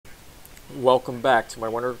Welcome back to my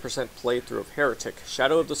 100% playthrough of Heretic,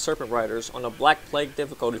 Shadow of the Serpent Riders on a Black Plague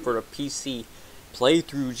difficulty for the PC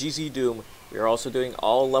playthrough GZDoom. We are also doing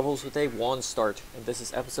all levels with a 1 start, and this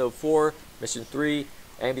is episode 4, mission 3,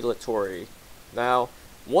 Ambulatory. Now,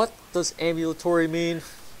 what does Ambulatory mean?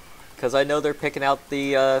 Because I know they're picking out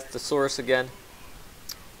the thesaurus again.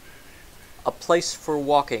 A place for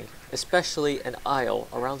walking, especially an aisle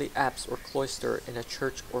around the apse or cloister in a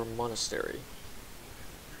church or monastery.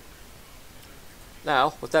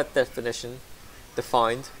 Now, with that definition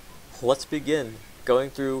defined, let's begin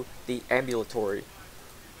going through the Ambulatory.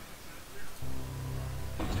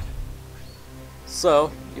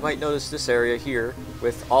 So, you might notice this area here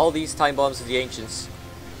with all these time bombs of the ancients.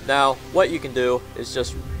 Now, what you can do is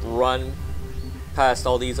just run past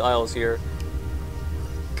all these aisles here,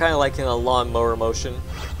 kind of like in a lawnmower motion,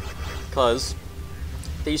 because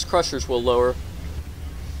these crushers will lower.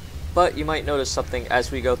 But you might notice something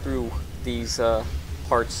as we go through these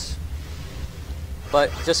parts,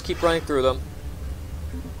 but just keep running through them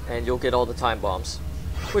and you'll get all the time bombs,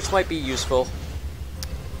 which might be useful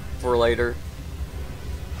for later.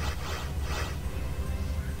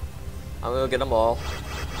 I'm gonna get them all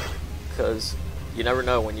because you never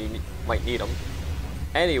know when you might need them.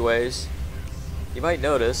 Anyways, you might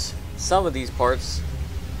notice some of these parts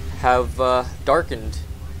have darkened.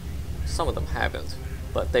 Some of them haven't,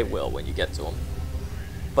 but they will when you get to them.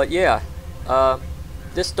 But yeah,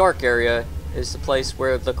 this dark area is the place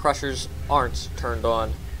where the crushers aren't turned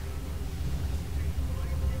on.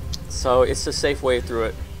 So it's a safe way through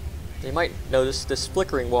it. You might notice this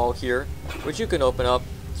flickering wall here, which you can open up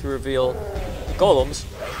to reveal golems,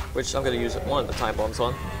 which I'm going to use one of the time bombs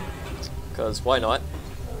on, because why not?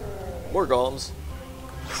 More golems.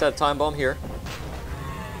 Set a time bomb here.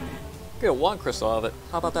 Get a wand crystal out of it.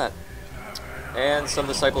 How about that? And some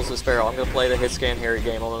Disciples of Sparrow. I'm going to play the hit scan Harry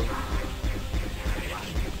game on them.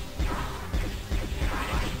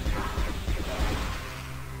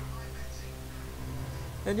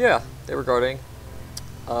 And yeah, they were guarding,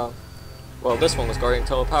 well, this one was guarding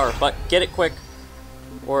Tome of Power, but get it quick,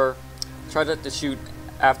 or try to shoot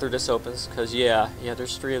after this opens, because yeah,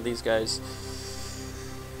 there's 3 of these guys.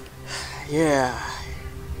 Yeah,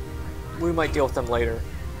 we might deal with them later,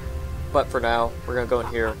 but for now, we're going to go in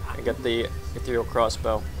here and get the ethereal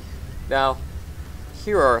crossbow. Now,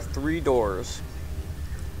 here are 3 doors,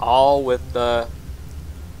 all with the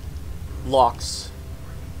locks.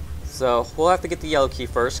 So, we'll have to get the yellow key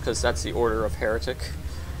first, because that's the order of Heretic.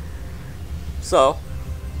 So,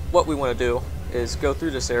 what we want to do is go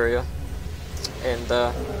through this area and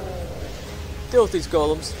deal with these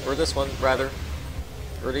golems, or this one rather,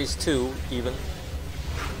 or these 2 even.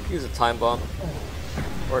 Use a time bomb,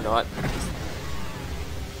 or not.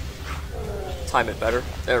 Time it better.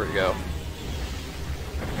 There we go.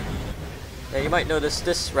 Now you might notice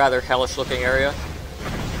this rather hellish looking area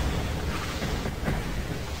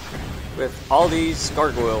with all these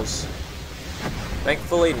gargoyles.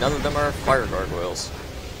 Thankfully, none of them are fire gargoyles.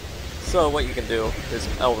 So what you can do is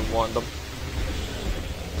Elven Wand them.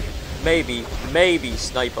 Maybe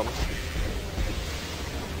snipe them.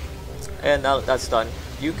 And now that that's done,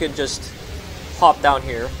 you can just hop down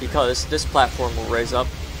here, because this platform will raise up.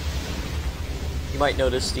 You might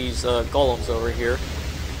notice these golems over here.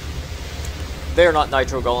 They're not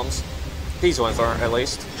nitro golems. These ones aren't, at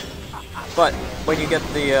least. But when you get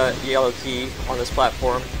the yellow key on this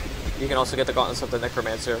platform, you can also get the Gauntlets of the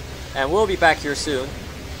Necromancer. And we'll be back here soon.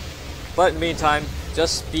 But in the meantime,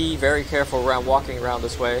 just be very careful around walking around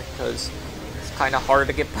this way, because it's kind of hard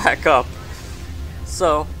to get back up.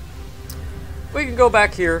 So, we can go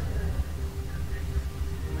back here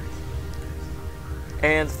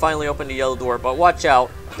and finally open the yellow door. But watch out,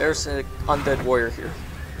 there's an undead warrior here.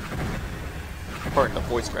 Pardon the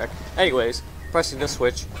voice crack. Anyways, pressing this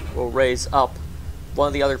switch will raise up one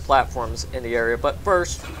of the other platforms in the area. But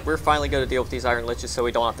first, we're finally going to deal with these Iron Liches so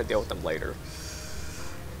we don't have to deal with them later.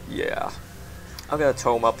 Yeah. I'm going to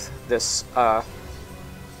tome up this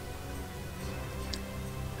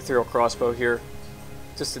ethereal crossbow here,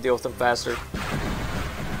 just to deal with them faster.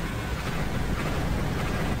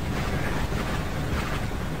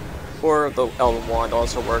 Or the Elven Wand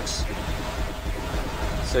also works,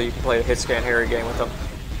 so you can play a hit scan Harry game with them.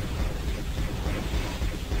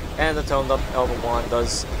 And the toned up Elven Wand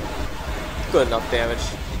does good enough damage.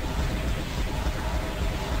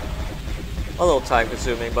 A little time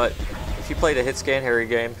consuming, but if you play the hit scan Harry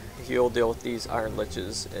game, you'll deal with these Iron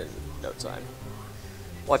Liches in no time.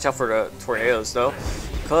 Watch out for the tornadoes though,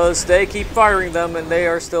 because they keep firing them and they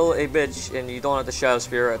are still a bitch, and you don't have the Shadow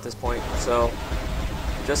Spear at this point, so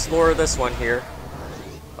just lure this one here.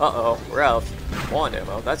 Uh-oh, we're out of wand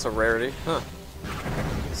ammo. That's a rarity, huh?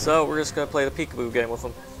 So we're just gonna play the peekaboo game with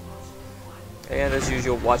them. And as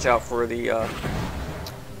usual, watch out for the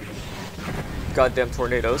goddamn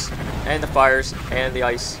tornadoes, and the fires, and the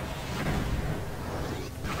ice.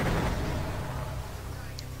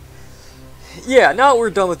 Yeah, now that we're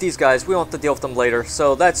done with these guys, we don't have to deal with them later,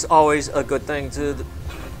 so that's always a good thing to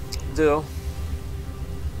do.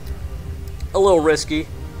 A little risky.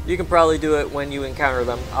 You can probably do it when you encounter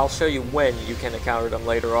them. I'll show you when you can encounter them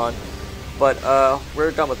later on. But we're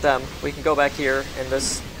done with them. We can go back here in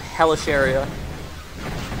this hellish area.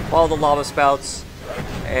 All the lava spouts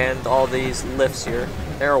and all these lifts here.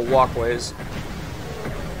 There are walkways.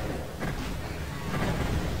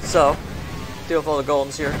 So, deal with all the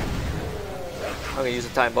golems here. I'm going to use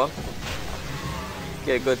a time bomb.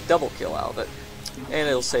 Get a good double kill out of it. And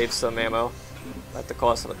it'll save some ammo. At the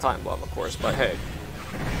cost of a time bomb, of course, but hey.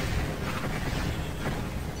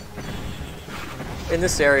 In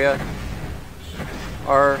this area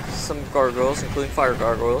are some gargoyles, including fire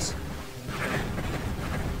gargoyles.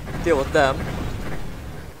 Deal with them.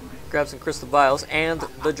 Grab some crystal vials and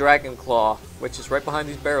the dragon claw, which is right behind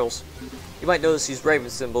these barrels. You might notice these raven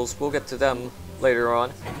symbols. We'll get to them later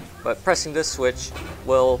on. But pressing this switch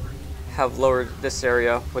will have lowered this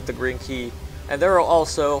area with the green key. And there are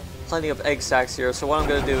also plenty of egg sacs here, so what I'm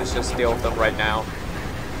going to do is just deal with them right now.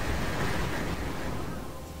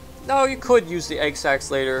 No, you could use the egg sacs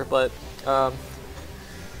later, but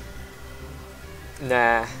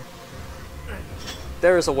nah.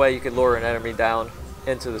 There is a way you could lure an enemy down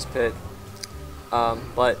into this pit,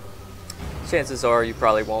 but chances are you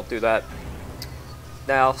probably won't do that.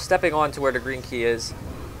 Now, stepping on to where the green key is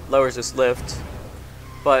lowers this lift,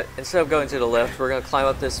 but instead of going to the lift, we're going to climb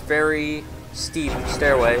up this very steep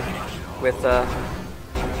stairway with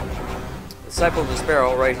Disciple of the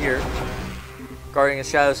Sparrow right here, guarding a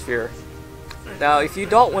Shadow Sphere. Now, if you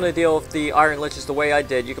don't want to deal with the Iron Liches the way I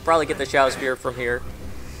did, you could probably get the Shadow Sphere from here.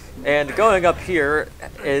 And going up here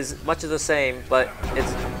is much of the same, but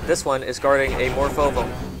this one is guarding a Morphobum.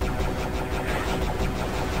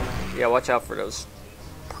 Yeah, watch out for those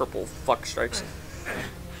purple fuck strikes.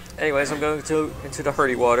 Anyways, I'm going into the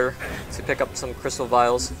Hurdy Water to pick up some crystal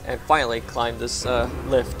vials and finally climb this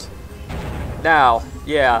lift. Now,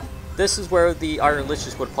 yeah, this is where the Iron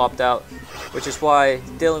Liches would popped out, which is why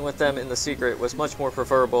dealing with them in the secret was much more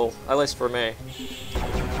preferable, at least for me.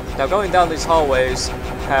 Now, going down these hallways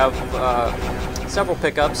have several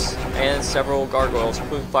pickups and several gargoyles,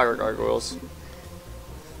 including fire gargoyles.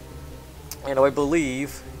 And I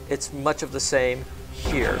believe it's much of the same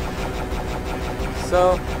here.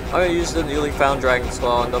 So, I'm going to use the newly found Dragon's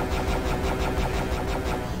Claw on them.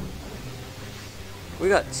 We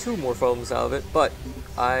got 2 more foams out of it, but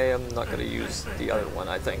I am not going to use the other one,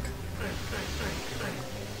 I think.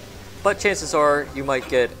 But chances are you might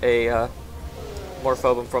get a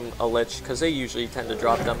Morphobum from a Lich, because they usually tend to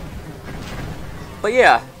drop them. But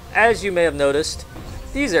yeah, as you may have noticed,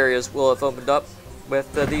 these areas will have opened up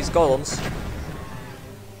with these golems.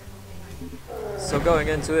 So going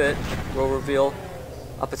into it will reveal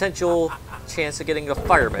a potential chance of getting the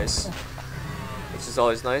Firemace, which is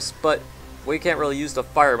always nice, but we can't really use the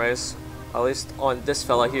Firemace, at least on this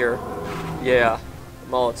fella here. Yeah,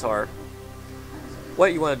 Maulotaur.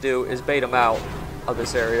 What you want to do is bait him out of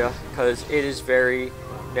this area, because it is very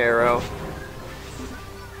narrow.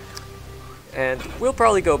 And we'll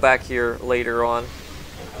probably go back here later on.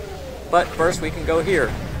 But first we can go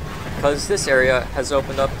here, because this area has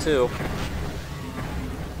opened up too.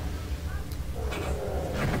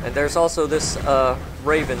 And there's also this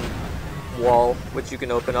Raven wall, which you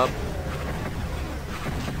can open up.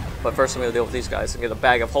 But first I'm going to deal with these guys and get a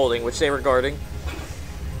bag of holding, which they were guarding.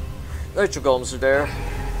 Nitro Golems are there.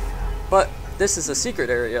 But this is a secret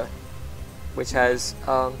area, which has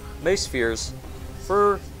mace spheres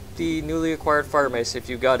for the newly acquired Firemace if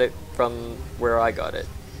you got it from where I got it.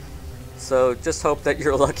 So just hope that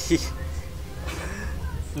you're lucky.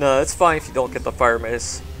 No, it's fine if you don't get the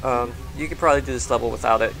Firemace. You could probably do this level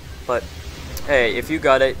without it, but hey, if you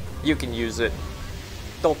got it, you can use it.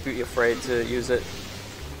 Don't be afraid to use it.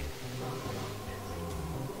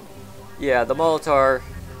 Yeah, the Maulotaur,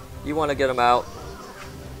 you want to get him out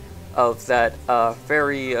of that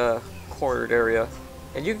very cornered area,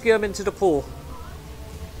 and you can get him into the pool.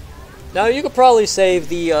 Now, you could probably save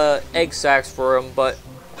the egg sacs for him, but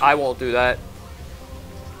I won't do that.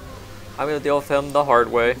 I'm going to deal with him the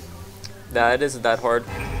hard way. Nah, it isn't that hard.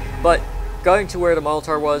 But going to where the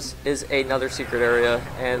Maulotaur was is another secret area,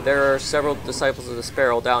 and there are several Disciples of the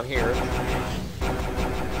Sparrow down here.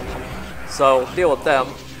 So, deal with them.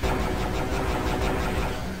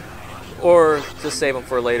 or just save them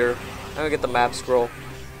for later. I'm gonna get the map scroll.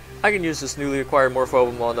 I can use this newly acquired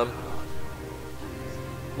Morphobum on them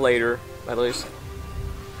later, at least.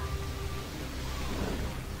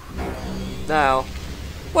 Now,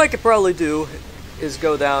 what I could probably do is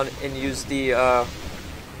go down and use the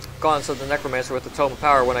Gauntlets of the Necromancer with the Tome of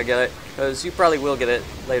Power when I get it, because you probably will get it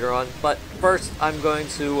later on. But first, I'm going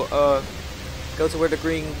to go to where the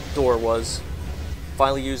green door was.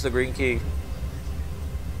 Finally use the green key.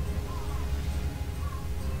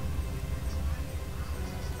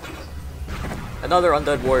 Another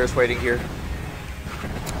undead warrior's waiting here.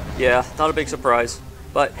 Yeah, not a big surprise,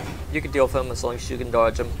 but you can deal with him as long as you can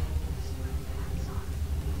dodge him.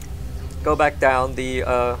 Go back down the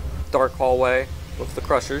dark hallway with the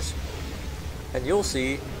crushers, and you'll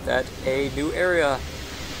see that a new area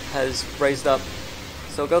has raised up.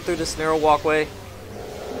 So go through this narrow walkway,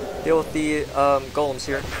 deal with the golems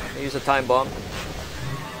here, and use a time bomb.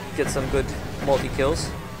 Get some good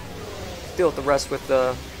multi-kills. Deal with the rest with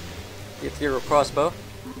the ethereal crossbow.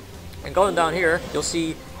 And going down here, you'll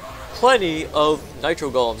see plenty of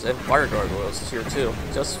nitro golems and fire gargoyles here too,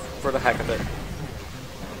 just for the heck of it.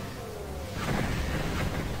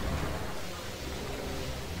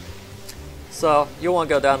 So you'll want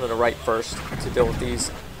to go down to the right first to deal with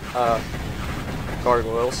these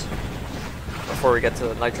gargoyles before we get to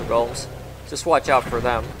the nitro golems. Just watch out for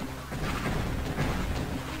them.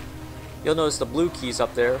 You'll notice the blue keys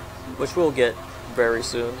up there, which we'll get very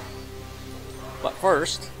soon. But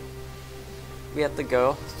first, we have to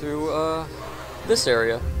go through this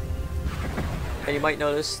area. And you might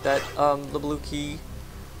notice that the blue key,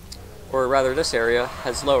 or rather this area,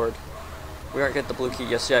 has lowered. We aren't getting the blue key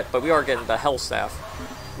just yet, but we are getting the Hell Staff,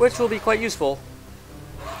 which will be quite useful.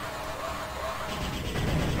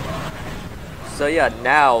 So yeah,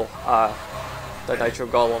 now the Nitro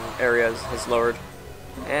Golem area has lowered,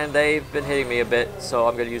 and they've been hitting me a bit, so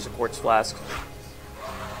I'm going to use a Quartz Flask.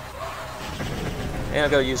 And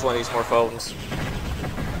I'm going to use one of these Morphobums.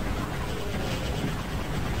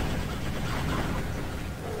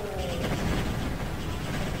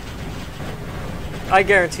 I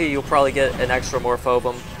guarantee you'll probably get an extra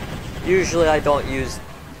Morphobum. Usually I don't use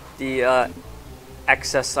the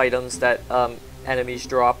excess items that enemies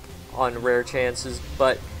drop on rare chances,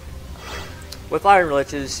 but with Iron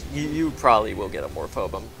Liches, you probably will get a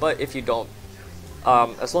Morphobum. But if you don't,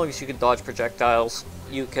 as long as you can dodge projectiles,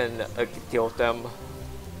 you can deal with them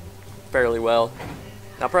fairly well.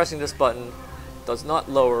 Now pressing this button does not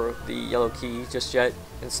lower the yellow key just yet.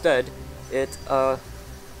 Instead, it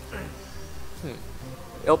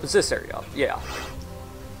opens this area up, yeah,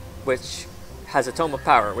 which has a Tome of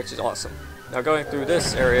Power, which is awesome. Now going through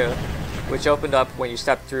this area, which opened up when you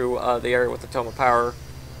step through the area with the Tome of Power,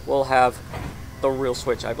 we'll have the real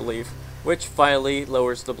switch, I believe, which finally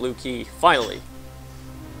lowers the blue key, finally.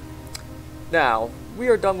 Now, we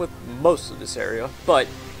are done with most of this area, but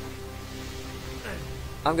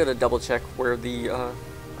I'm gonna double check where the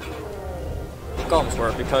golems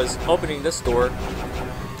were, because opening this door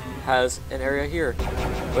has an area here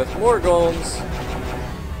with more golems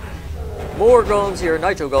here,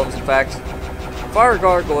 nitro golems in fact, fire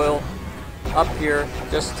gargoyle up here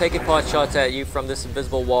just taking pot shots at you from this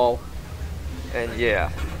invisible wall. And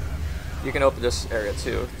yeah, you can open this area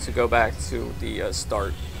too to go back to the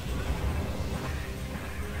start.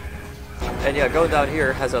 And yeah, going down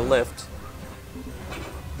here has a lift,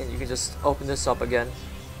 and you can just open this up again,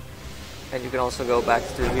 and you can also go back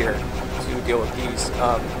through here to deal with these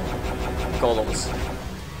golems.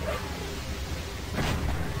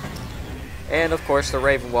 And of course the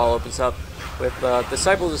Raven Wall opens up with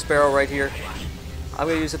Disciple of the Sparrow right here. I'm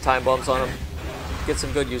going to use the time bombs on them, get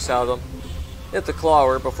some good use out of them. Hit the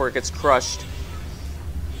Clawer before it gets crushed.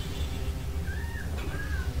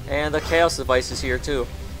 And the Chaos Device is here too.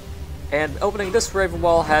 And opening this Raven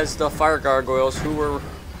Wall has the Fire Gargoyles who were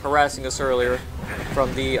harassing us earlier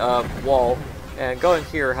from the wall. And going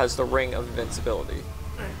here has the Ring of Invincibility,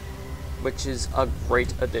 which is a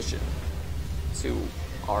great addition to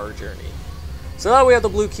our journey. So now we have the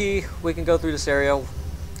blue key, we can go through this area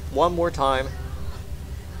one more time.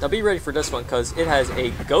 Now be ready for this one, because it has a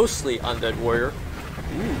ghostly undead warrior.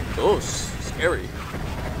 Ooh, ghosts, scary.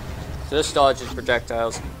 So this dodges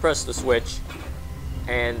projectiles, press the switch,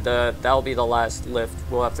 and that'll be the last lift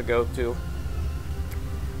we'll have to go to.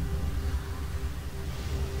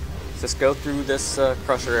 Just go through this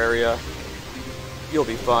crusher area. You'll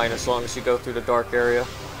be fine as long as you go through the dark area.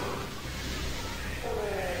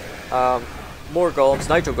 More golems,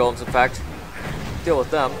 nitro golems in fact. Deal with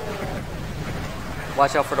them.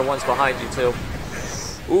 Watch out for the ones behind you too.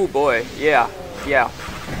 Ooh boy, yeah.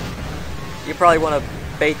 You probably want to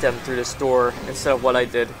bait them through this door instead of what I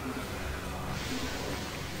did.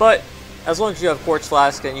 But as long as you have quartz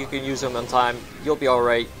flask and you can use them on time, you'll be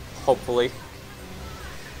alright, hopefully.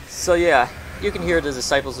 So yeah, you can hear the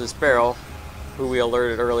Disciples of this Barrel, who we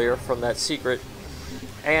alerted earlier from that secret.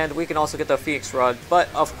 And we can also get the Phoenix Rod, but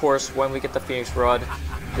of course when we get the Phoenix Rod,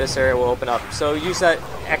 this area will open up. So use that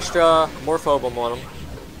extra Morphobum on them,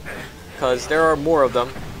 because there are more of them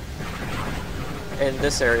in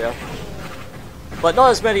this area. But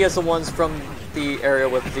not as many as the ones from the area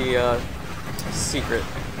with the secret.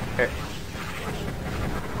 Okay.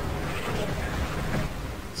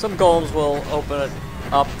 Some golems will open it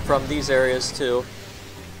up from these areas too.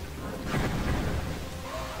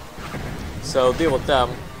 So deal with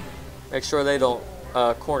them. Make sure they don't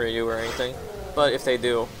corner you or anything. But if they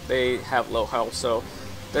do, they have low health, so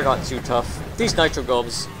they're not too tough. These Nitro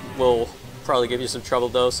Golems will probably give you some trouble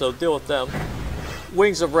though, so deal with them.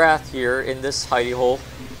 Wings of Wrath here in this hidey hole.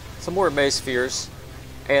 Some more Mace Spheres.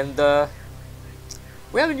 And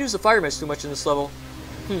we haven't used the Firemace too much in this level.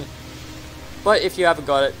 But if you haven't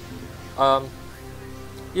got it,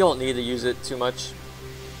 you don't need to use it too much.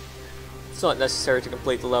 It's not necessary to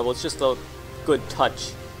complete the level, it's just a good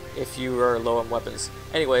touch if you are low on weapons.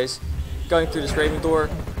 Anyways, going through this Raven door,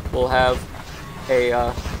 we'll have a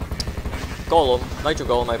Golem, Nitro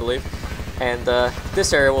Golem I believe, and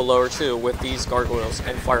this area will lower too with these Gargoyles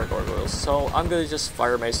and Fire Gargoyles. So I'm going to just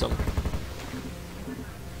Fire Mace them.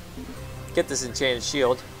 Get this Enchanted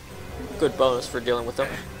Shield, good bonus for dealing with them.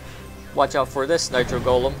 Watch out for this Nitro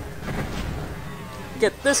Golem.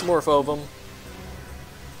 Get this Morphobum,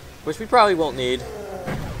 which we probably won't need.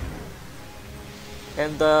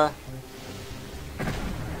 And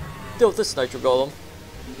deal with this Nitro Golem.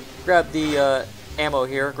 Grab the ammo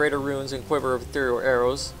here, Greater Runes and Quiver of Ethereal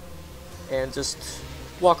Arrows, and just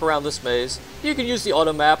walk around this maze. You can use the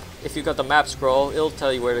auto map if you've got the map scroll, it'll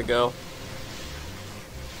tell you where to go.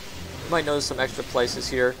 You might notice some extra places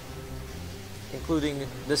here, including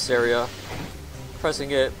this area.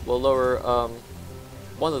 Pressing it will lower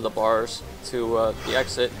one of the bars to the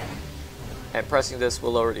exit, and pressing this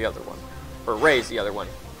will lower the other one, or raise the other one.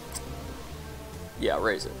 Yeah,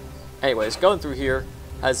 raise it. Anyways, going through here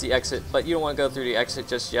has the exit, but you don't want to go through the exit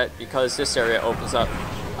just yet because this area opens up.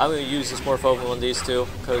 I'm going to use this Morphobum on these two,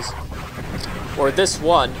 because, or this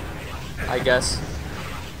one, I guess.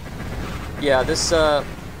 Yeah, this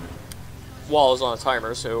wall is on a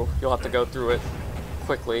timer, so you'll have to go through it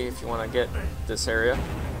quickly if you want to get this area.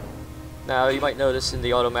 Now, you might notice in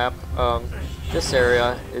the auto map, this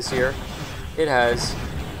area is here. It has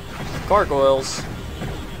Gargoyles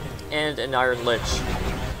and an Iron Lich.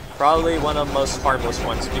 Probably one of the most harmless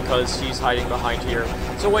ones because he's hiding behind here.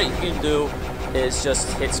 So what you can do is just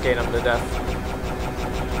hit scan him to death.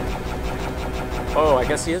 Oh, I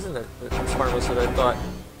guess he isn't as harmless as I thought.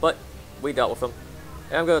 But we dealt with him.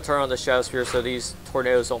 And I'm going to turn on the Shadow Sphere so these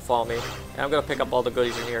tornadoes don't follow me. And I'm going to pick up all the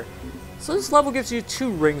goodies in here. So this level gives you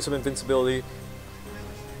 2 rings of invincibility,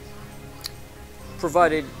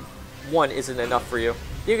 provided one isn't enough for you.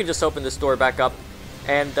 You can just open this door back up,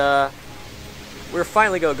 and we're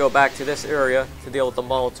finally going to go back to this area to deal with the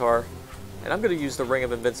Maulotaur. And I'm going to use the ring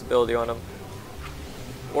of invincibility on him.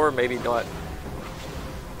 Or maybe not.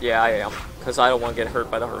 Yeah, I am, because I don't want to get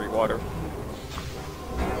hurt by the hurry water.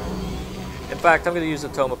 In fact, I'm going to use the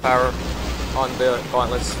Tome of Power on the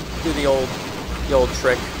gauntlets, do the old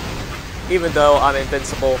trick. Even though I'm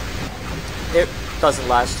invincible, it doesn't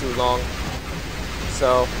last too long.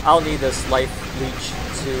 So I'll need this life leech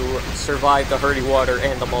to survive the hurdy water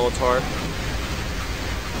and the Maulotaur.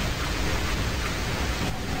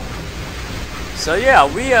 So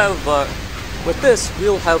yeah, we have, with this,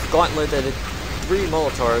 we'll have gauntleted 3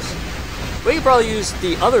 Maulotaurs. We can probably use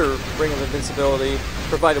the other Ring of Invincibility,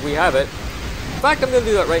 provided we have it. In fact, I'm going to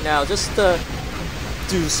do that right now, just to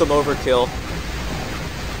do some overkill.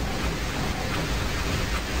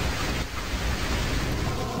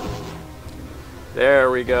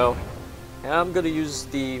 There we go. And I'm going to use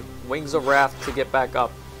the Wings of Wrath to get back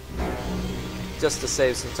up. Just to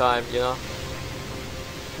save some time, you know?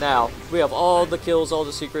 Now, we have all the kills, all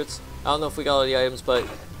the secrets. I don't know if we got all the items, but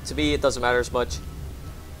to me it doesn't matter as much.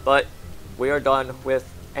 But we are done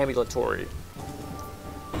with Ambulatory.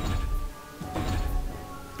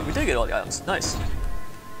 We did get all the items. Nice.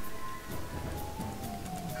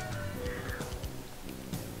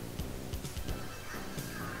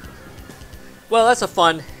 Well, that's a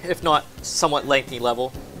fun, if not somewhat lengthy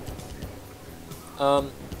level.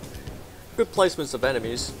 Good placements of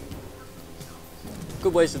enemies.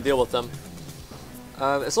 Good ways to deal with them.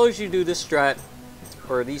 As long as you do this strat,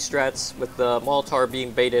 or these strats, with the Maulotaur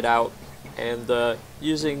being baited out, and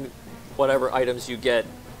using whatever items you get,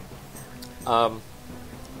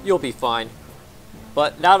 you'll be fine.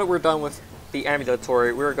 But now that we're done with the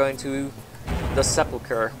Ambulatory, we're going to the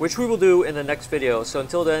Sepulchre, which we will do in the next video. So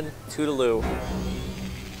until then, toodaloo.